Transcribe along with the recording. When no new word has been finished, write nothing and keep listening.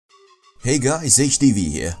Hey guys,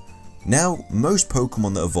 HDvee here. Now, most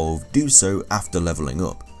Pokemon that evolve do so after leveling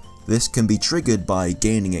up. This can be triggered by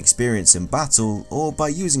gaining experience in battle or by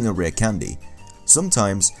using a rare candy.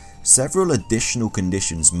 Sometimes, several additional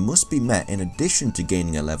conditions must be met in addition to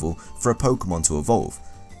gaining a level for a Pokemon to evolve,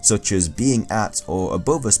 such as being at or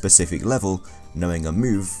above a specific level, knowing a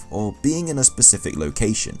move, or being in a specific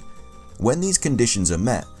location. When these conditions are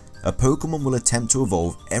met, a Pokemon will attempt to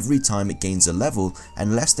evolve every time it gains a level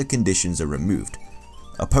unless the conditions are removed.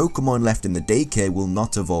 A Pokemon left in the daycare will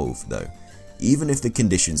not evolve though, even if the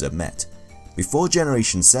conditions are met. Before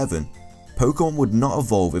Generation 7, Pokemon would not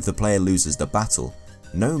evolve if the player loses the battle,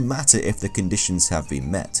 no matter if the conditions have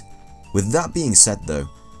been met. With that being said though,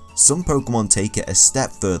 some Pokemon take it a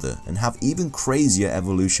step further and have even crazier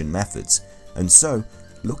evolution methods, and so,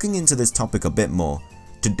 looking into this topic a bit more,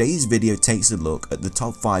 today's video takes a look at the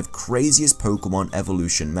top 5 craziest Pokemon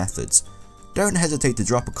evolution methods. Don't hesitate to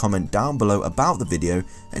drop a comment down below about the video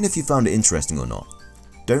and if you found it interesting or not.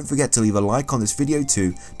 Don't forget to leave a like on this video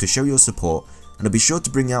too to show your support, and I'll be sure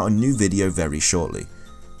to bring out a new video very shortly.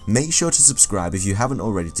 Make sure to subscribe if you haven't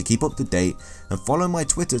already to keep up to date, and follow my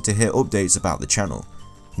Twitter to hear updates about the channel.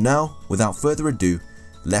 Now, without further ado,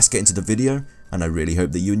 let's get into the video, and I really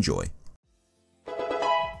hope that you enjoy.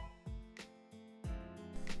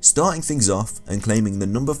 Starting things off and claiming the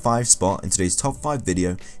number 5 spot in today's top 5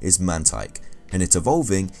 video is Mantike, and it's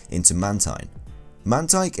evolving into Mantine.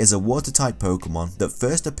 Mantike is a water type Pokemon that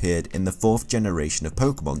first appeared in the 4th generation of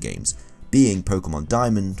Pokemon games, being Pokemon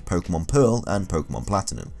Diamond, Pokemon Pearl and Pokemon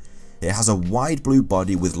Platinum. It has a wide blue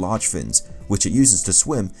body with large fins, which it uses to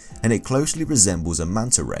swim, and it closely resembles a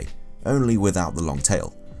manta ray, only without the long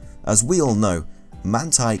tail. As we all know,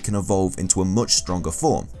 Mantike can evolve into a much stronger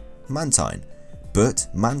form, Mantine. But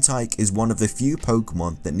Mantike is one of the few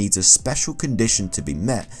Pokemon that needs a special condition to be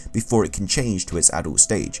met before it can change to its adult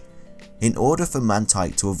stage. In order for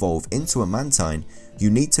Mantike to evolve into a Mantine, you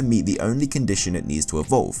need to meet the only condition it needs to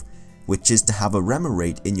evolve, which is to have a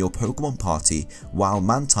Remoraid in your Pokemon party while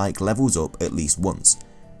Mantike levels up at least once.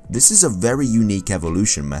 This is a very unique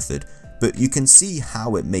evolution method, but you can see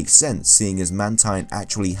how it makes sense seeing as Mantine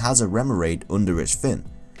actually has a Remoraid under its fin.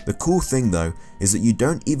 The cool thing though is that you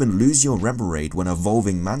don't even lose your Remoraid when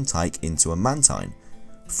evolving Mantike into a Mantine.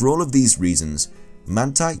 For all of these reasons,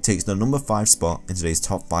 Mantike takes the number 5 spot in today's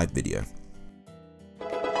top 5 video.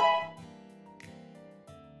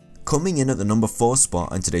 Coming in at the number 4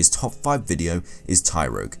 spot in today's top 5 video is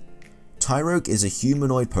Tyrogue. Tyrogue is a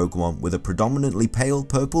humanoid Pokemon with a predominantly pale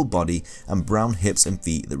purple body and brown hips and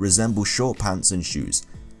feet that resemble short pants and shoes.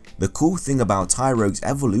 The cool thing about Tyrogue's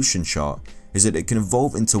evolution chart is that it can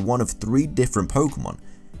evolve into one of 3 different Pokemon,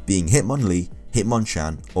 being Hitmonlee,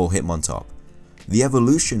 Hitmonchan or Hitmontop. The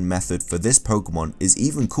evolution method for this Pokemon is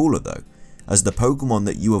even cooler though, as the Pokemon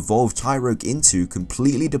that you evolve Tyrogue into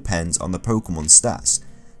completely depends on the Pokemon's stats.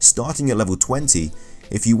 Starting at level 20,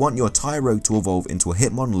 if you want your Tyrogue to evolve into a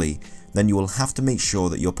Hitmonlee, then you will have to make sure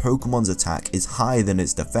that your Pokemon's attack is higher than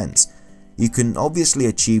its defense. You can obviously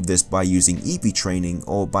achieve this by using EV training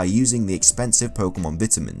or by using the expensive Pokemon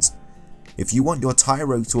vitamins. If you want your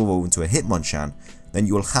Tyrogue to evolve into a Hitmonchan, then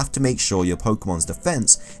you will have to make sure your Pokemon's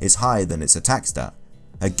defense is higher than its attack stat.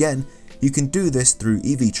 Again, you can do this through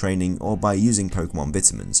EV training or by using Pokemon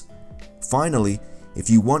vitamins. Finally, if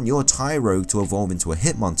you want your Tyrogue to evolve into a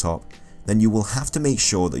Hitmontop, then you will have to make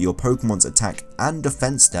sure that your Pokemon's attack and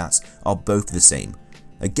defense stats are both the same.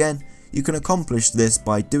 Again, you can accomplish this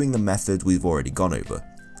by doing the method we've already gone over.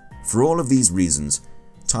 For all of these reasons,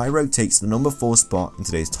 Tyrogue takes the number 4 spot in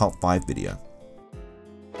today's top 5 video.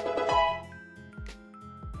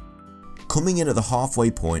 Coming in at the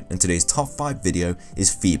halfway point in today's top 5 video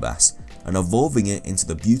is Feebas, and evolving it into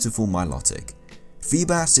the beautiful Milotic.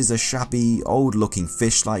 Feebas is a shabby, old looking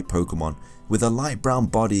fish-like Pokemon with a light brown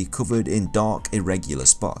body covered in dark, irregular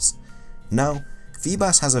spots. Now,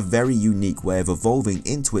 Feebas has a very unique way of evolving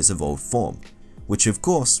into its evolved form, which of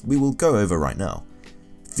course we will go over right now.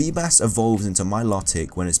 Feebas evolves into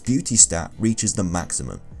Milotic when its beauty stat reaches the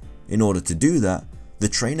maximum. In order to do that, the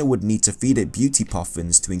trainer would need to feed it beauty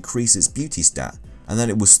puffins to increase its beauty stat, and then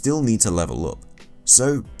it will still need to level up.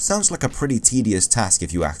 So, sounds like a pretty tedious task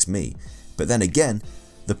if you ask me, but then again,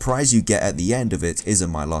 the prize you get at the end of it is a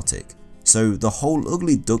Milotic, so the whole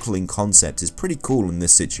ugly duckling concept is pretty cool in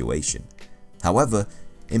this situation. However,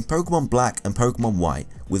 in Pokemon Black and Pokemon White,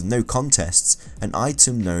 with no contests, an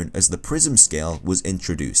item known as the Prism Scale was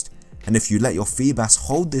introduced, and if you let your Feebas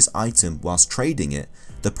hold this item whilst trading it,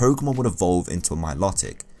 the Pokemon would evolve into a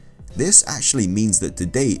Milotic. This actually means that to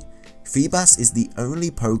date, Feebas is the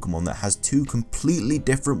only Pokemon that has 2 completely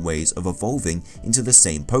different ways of evolving into the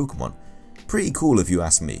same Pokemon. Pretty cool if you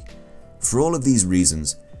ask me. For all of these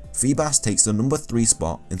reasons, Feebas takes the number 3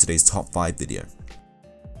 spot in today's top 5 video.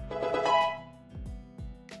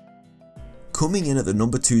 Coming in at the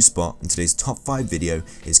number 2 spot in today's top 5 video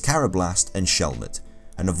is Karrablast and Shelmet,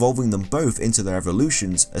 and evolving them both into their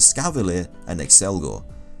evolutions Escavalier and Excelgor.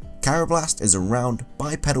 Karrablast is a round,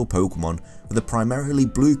 bipedal Pokemon with a primarily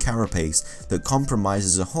blue carapace that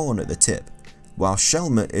compromises a horn at the tip, while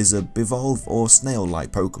Shelmet is a bivalve or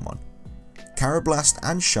snail-like Pokemon. Karrablast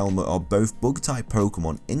and Shelmet are both bug-type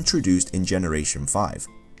Pokemon introduced in Generation 5.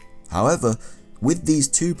 However, with these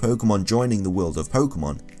two Pokemon joining the world of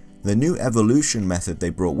Pokemon, the new evolution method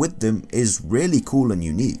they brought with them is really cool and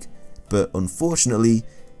unique, but unfortunately,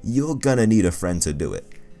 you're gonna need a friend to do it.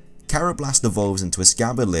 Karrablast evolves into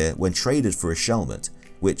Escavalier when traded for a Shelmet,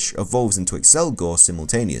 which evolves into Excelgor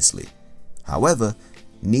simultaneously. However,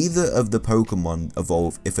 neither of the Pokemon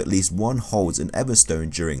evolve if at least one holds an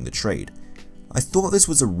Everstone during the trade. I thought this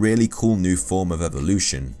was a really cool new form of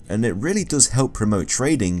evolution, and it really does help promote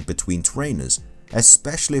trading between trainers,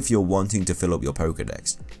 especially if you're wanting to fill up your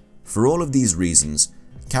Pokedex. For all of these reasons,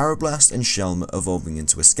 Karrablast and Shelmet evolving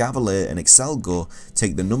into Escavalier and Excelgor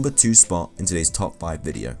take the number 2 spot in today's top 5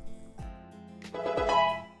 video.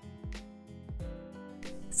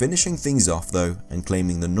 Finishing things off though, and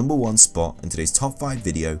claiming the number 1 spot in today's top 5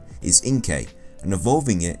 video is Inkay, and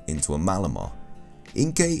evolving it into a Malamar.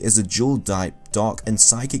 Inkay is a dual-type Dark and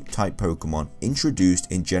Psychic type Pokemon introduced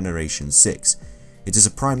in Generation 6. It is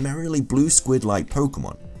a primarily blue squid-like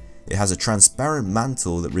Pokemon. It has a transparent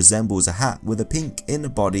mantle that resembles a hat with a pink inner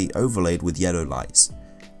body overlaid with yellow lights.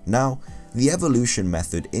 Now, the evolution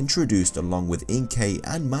method introduced along with Inkay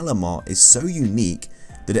and Malamar is so unique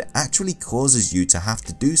that it actually causes you to have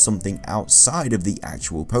to do something outside of the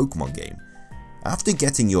actual Pokemon game. After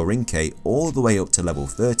getting your Inkay all the way up to level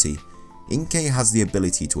 30, Inkay has the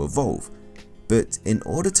ability to evolve, but in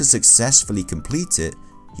order to successfully complete it,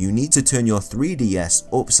 you need to turn your 3DS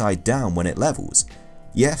upside down when it levels.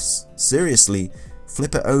 Yes, seriously,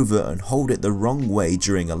 flip it over and hold it the wrong way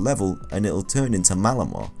during a level and it'll turn into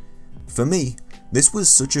Malamar. For me, this was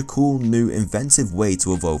such a cool new inventive way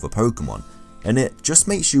to evolve a Pokemon, and it just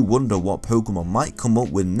makes you wonder what Pokemon might come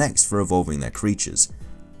up with next for evolving their creatures.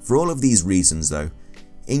 For all of these reasons though,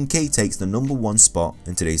 Inkay takes the number 1 spot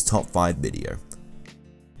in today's top 5 video.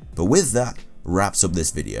 But with that, wraps up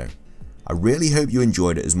this video. I really hope you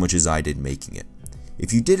enjoyed it as much as I did making it.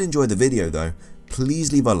 If you did enjoy the video though,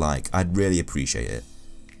 please leave a like, I'd really appreciate it.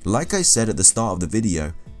 Like I said at the start of the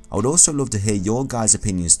video, I would also love to hear your guys'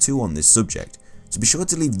 opinions too on this subject, so be sure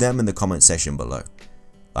to leave them in the comment section below.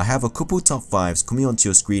 I have a couple top 5s coming onto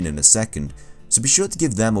your screen in a second, so be sure to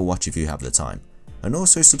give them a watch if you have the time, and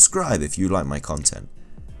also subscribe if you like my content.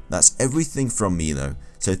 That's everything from me though,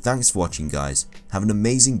 so thanks for watching guys, have an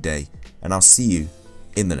amazing day, and I'll see you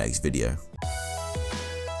in the next video.